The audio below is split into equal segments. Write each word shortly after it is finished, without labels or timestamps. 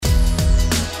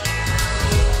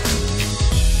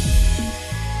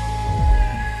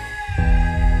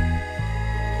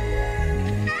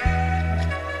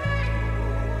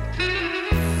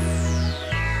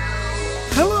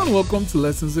welcome to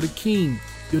Lessons of the King,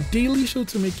 your daily show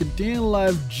to make your day in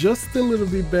life just a little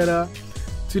bit better.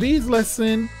 Today's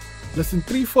lesson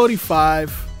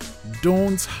 345,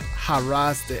 don't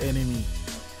harass the enemy.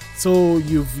 So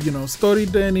you've studied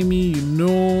the enemy, you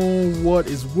know what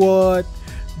is what.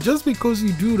 Just because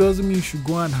you do doesn't mean you should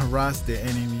go and harass the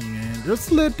enemy, man.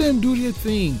 Just let them do their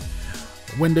thing.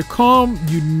 When they come,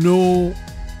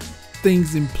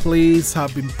 things in place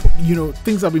have been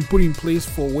things have been put in place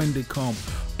for when they come.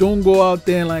 Don't go out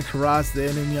there and like harass the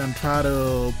enemy and try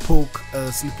to poke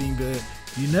a sleeping bear.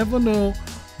 You never know,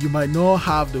 you might not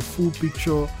have the full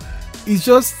picture. It's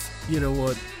just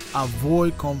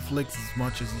avoid conflicts as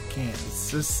much as you can.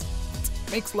 It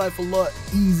makes life a lot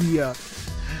easier.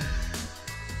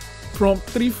 From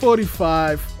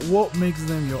 345, what makes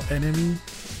them your enemy?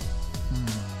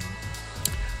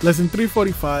 Lesson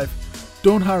 345,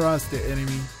 don't harass the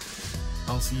enemy.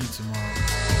 I'll see you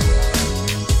tomorrow.